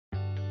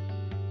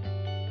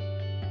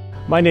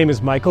My name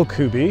is Michael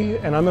Kuby,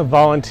 and I'm a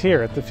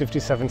volunteer at the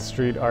 57th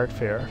Street Art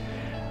Fair.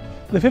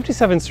 The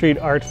 57th Street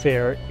Art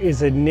Fair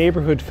is a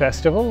neighborhood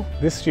festival.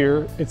 This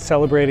year, it's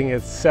celebrating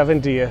its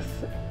 70th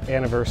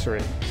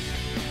anniversary.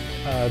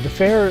 The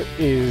fair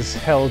is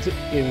held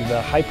in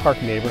the Hyde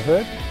Park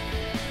neighborhood,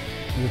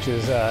 which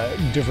is a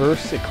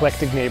diverse,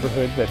 eclectic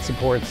neighborhood that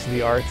supports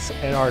the arts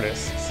and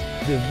artists.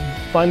 The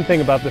fun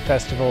thing about the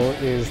festival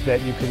is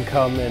that you can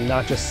come and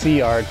not just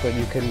see art, but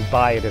you can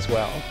buy it as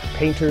well.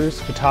 Painters,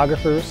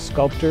 photographers,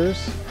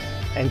 sculptors,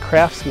 and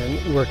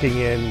craftsmen working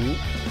in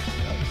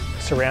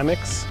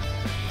ceramics,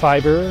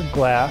 fiber,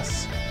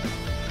 glass,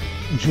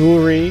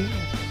 jewelry,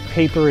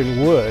 paper,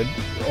 and wood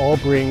all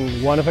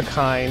bring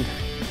one-of-a-kind,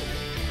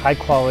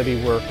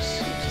 high-quality works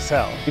to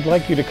sell. We'd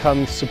like you to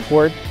come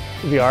support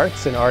the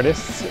arts and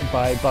artists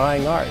by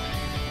buying art.